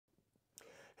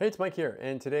Hey, it's Mike here,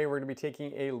 and today we're going to be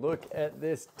taking a look at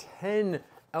this 10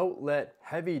 outlet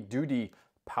heavy duty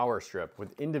power strip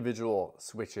with individual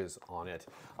switches on it.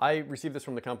 I received this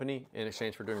from the company in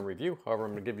exchange for doing a review. However,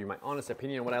 I'm going to give you my honest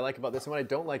opinion on what I like about this and what I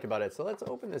don't like about it. So let's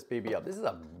open this baby up. This is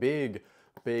a big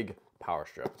power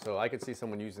strip. So I could see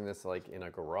someone using this like in a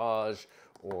garage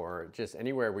or just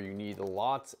anywhere where you need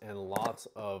lots and lots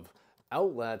of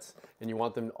outlets and you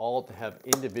want them all to have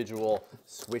individual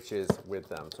switches with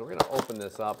them. So we're gonna open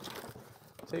this up,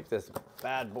 take this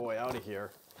bad boy out of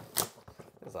here.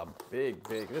 It's a big,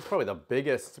 this is probably the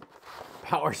biggest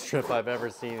power strip I've ever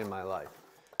seen in my life.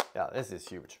 Yeah, this is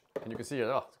huge. And you can see it,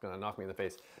 oh, it's gonna knock me in the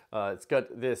face. It's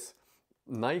got this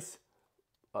nice,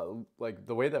 like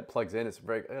the way that plugs in, it's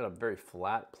a very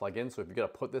flat plug-in. So if you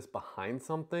got to put this behind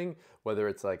something, whether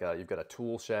it's like you've got a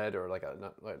tool shed or like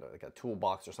a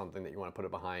toolbox or something that you want to put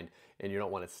it behind, and you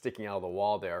don't want it sticking out of the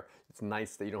wall there, it's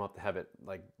nice that you don't have to have it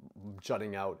like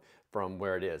jutting out from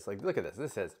where it is. Like look at this.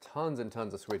 This has tons and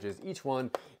tons of switches, each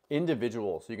one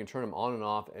individual, so you can turn them on and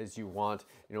off as you want.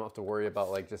 You don't have to worry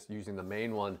about like just using the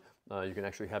main one. You can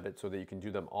actually have it so that you can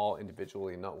do them all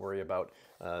individually and not worry about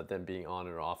them being on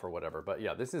or off or whatever. But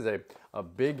yeah, this is a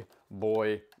big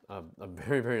boy, a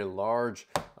very large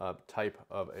type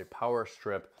of a power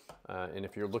strip. And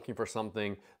if you're looking for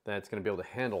something that's going to be able to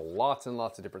handle lots and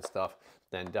lots of different stuff,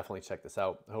 then definitely check this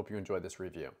out. I hope you enjoyed this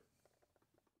review.